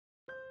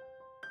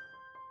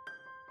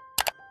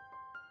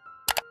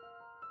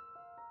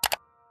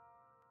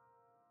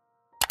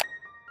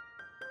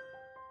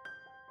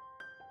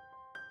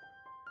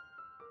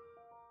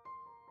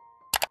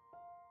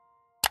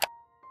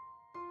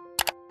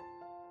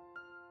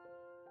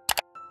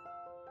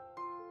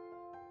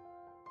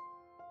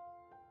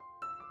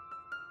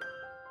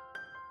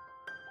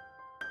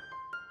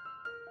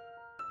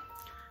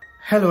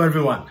Hello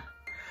everyone,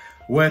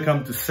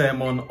 welcome to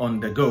Sermon on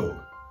the Go.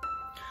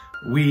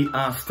 We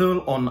are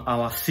still on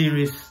our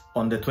series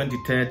on the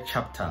 23rd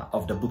chapter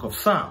of the book of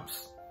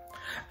Psalms.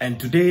 And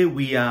today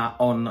we are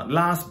on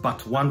last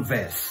but one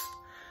verse,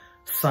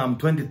 Psalm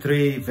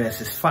 23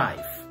 verses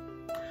 5.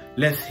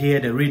 Let's hear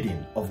the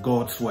reading of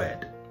God's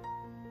word.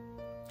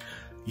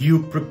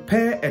 You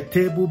prepare a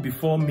table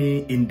before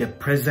me in the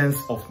presence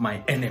of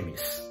my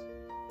enemies.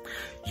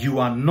 You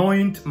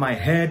anoint my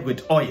head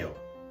with oil.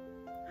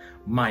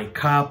 My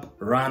cup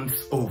runs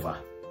over.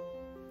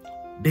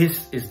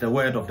 This is the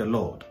word of the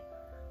Lord.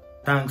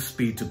 Thanks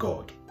be to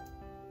God.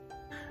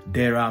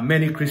 There are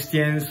many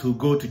Christians who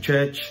go to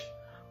church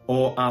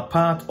or are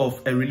part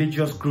of a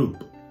religious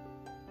group.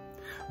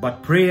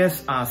 But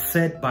prayers are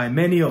said by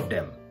many of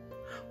them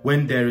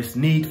when there is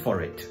need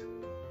for it.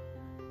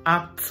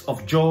 Acts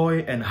of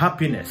joy and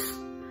happiness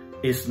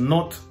is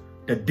not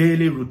the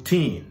daily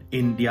routine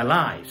in their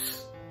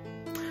lives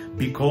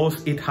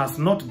because it has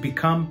not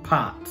become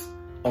part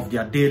of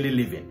their daily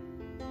living.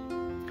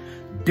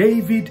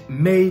 David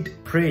made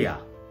prayer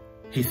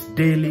his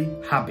daily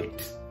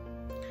habit.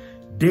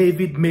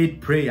 David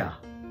made prayer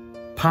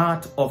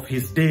part of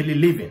his daily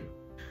living.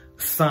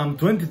 Psalm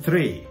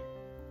 23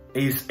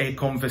 is a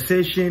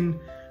conversation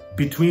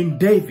between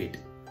David,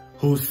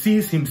 who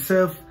sees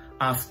himself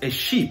as a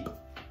sheep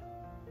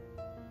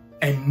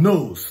and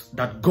knows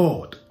that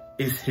God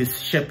is his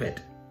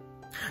shepherd.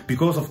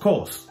 Because of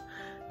course,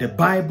 the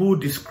Bible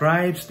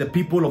describes the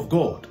people of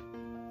God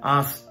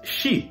as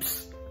sheep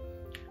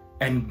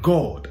and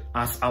God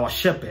as our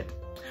shepherd.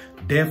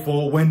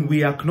 Therefore, when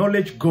we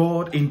acknowledge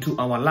God into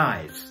our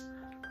lives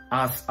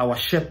as our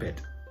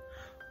shepherd,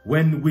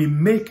 when we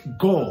make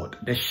God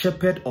the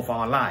shepherd of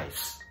our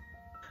lives,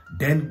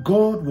 then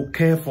God will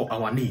care for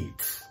our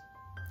needs,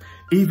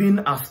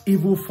 even as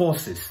evil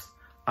forces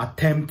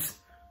attempt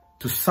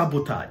to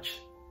sabotage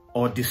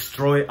or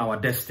destroy our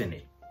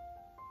destiny.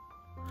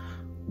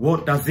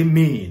 What does it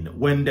mean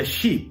when the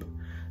sheep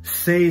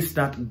says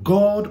that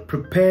God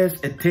prepares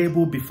a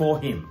table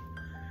before him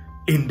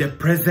in the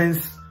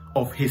presence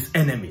of his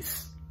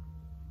enemies?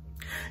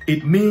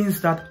 It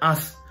means that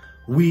as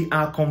we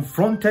are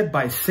confronted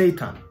by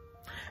Satan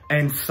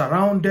and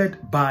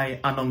surrounded by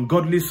an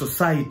ungodly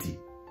society,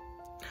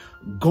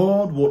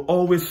 God will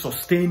always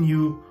sustain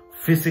you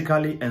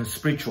physically and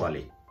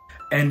spiritually,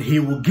 and he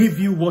will give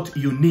you what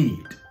you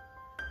need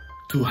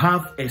to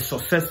have a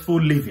successful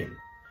living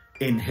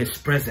in his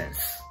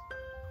presence.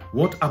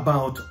 What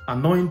about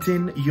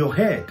anointing your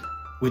head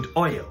with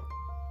oil?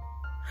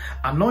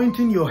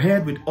 Anointing your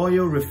head with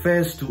oil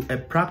refers to a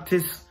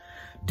practice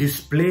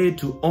displayed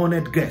to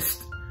honored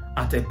guests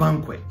at a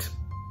banquet.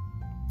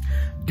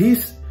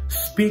 This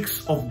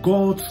speaks of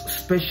God's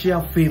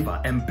special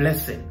favor and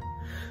blessing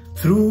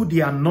through the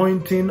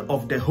anointing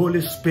of the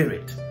Holy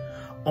Spirit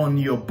on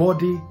your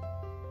body,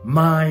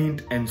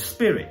 mind, and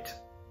spirit.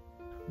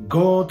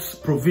 God's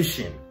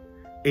provision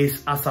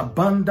is as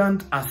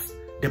abundant as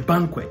the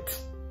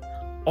banquet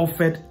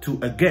offered to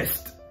a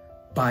guest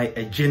by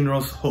a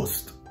generous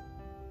host.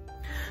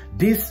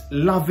 This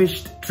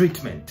lavish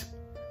treatment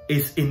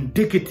is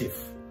indicative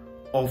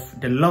of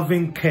the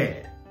loving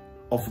care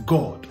of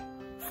God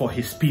for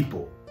his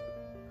people.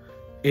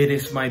 It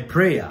is my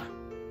prayer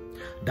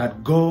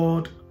that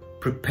God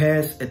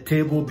prepares a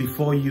table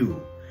before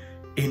you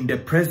in the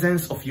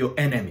presence of your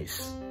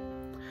enemies,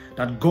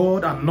 that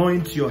God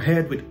anoints your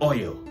head with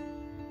oil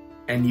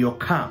and your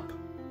cup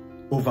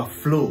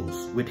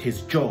overflows with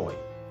his joy,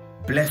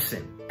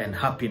 blessing, and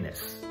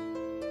happiness.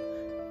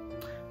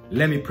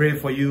 Let me pray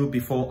for you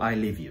before I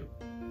leave you.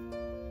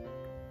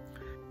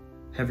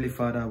 Heavenly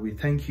Father, we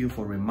thank you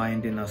for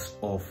reminding us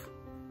of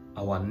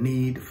our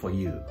need for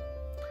you.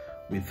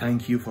 We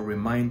thank you for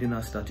reminding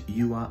us that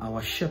you are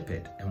our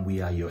shepherd and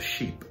we are your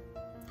sheep.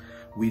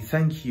 We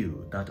thank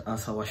you that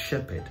as our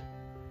shepherd,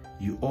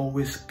 you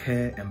always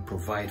care and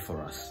provide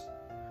for us.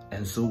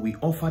 And so we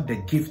offer the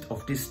gift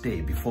of this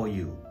day before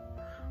you.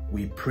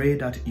 We pray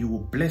that you will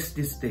bless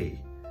this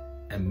day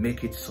and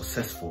make it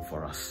successful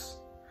for us.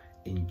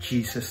 In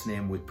Jesus'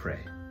 name we pray.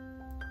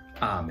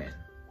 Amen.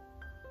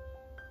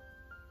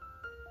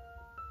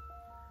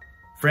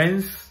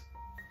 Friends,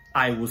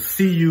 I will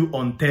see you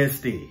on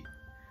Thursday.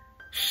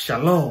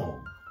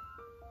 Shalom.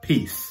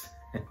 Peace.